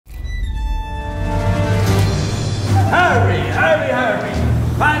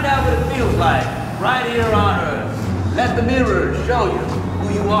right here on Earth. Let the mirror show you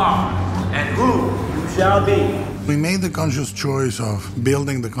who you are and who you shall be. We made the conscious choice of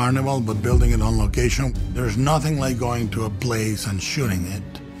building the carnival, but building it on location. There's nothing like going to a place and shooting it.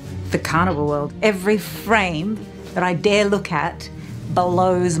 The carnival world, every frame that I dare look at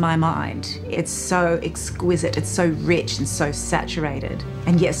blows my mind. It's so exquisite, it's so rich and so saturated,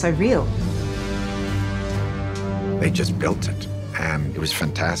 and yet so real. They just built it, and it was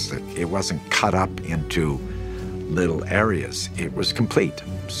fantastic. It wasn't cut up into little areas. It was complete,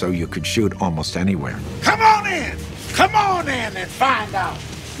 so you could shoot almost anywhere. Come on in! Come on in and find out!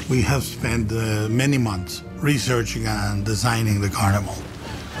 We have spent many months researching and designing the carnival.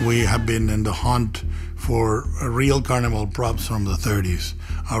 We have been in the hunt for a real carnival props from the 30s,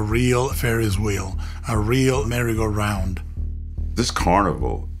 a real Ferris wheel, a real merry-go-round. This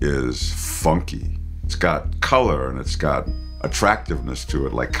carnival is funky. It's got color and it's got attractiveness to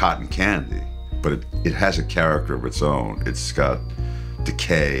it, like cotton candy, but it has a character of its own. It's got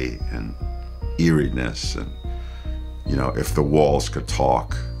decay and eeriness, and, you know, if the walls could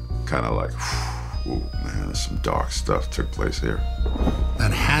talk, kind of like, ooh, man, there's some dark stuff took place here.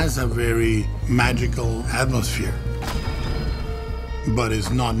 That has a very magical atmosphere, but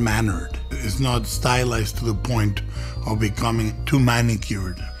it's not mannered. It's not stylized to the point of becoming too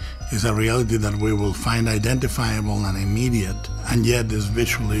manicured. It's a reality that we will find identifiable and immediate, and yet is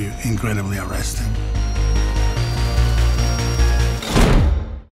visually incredibly arresting.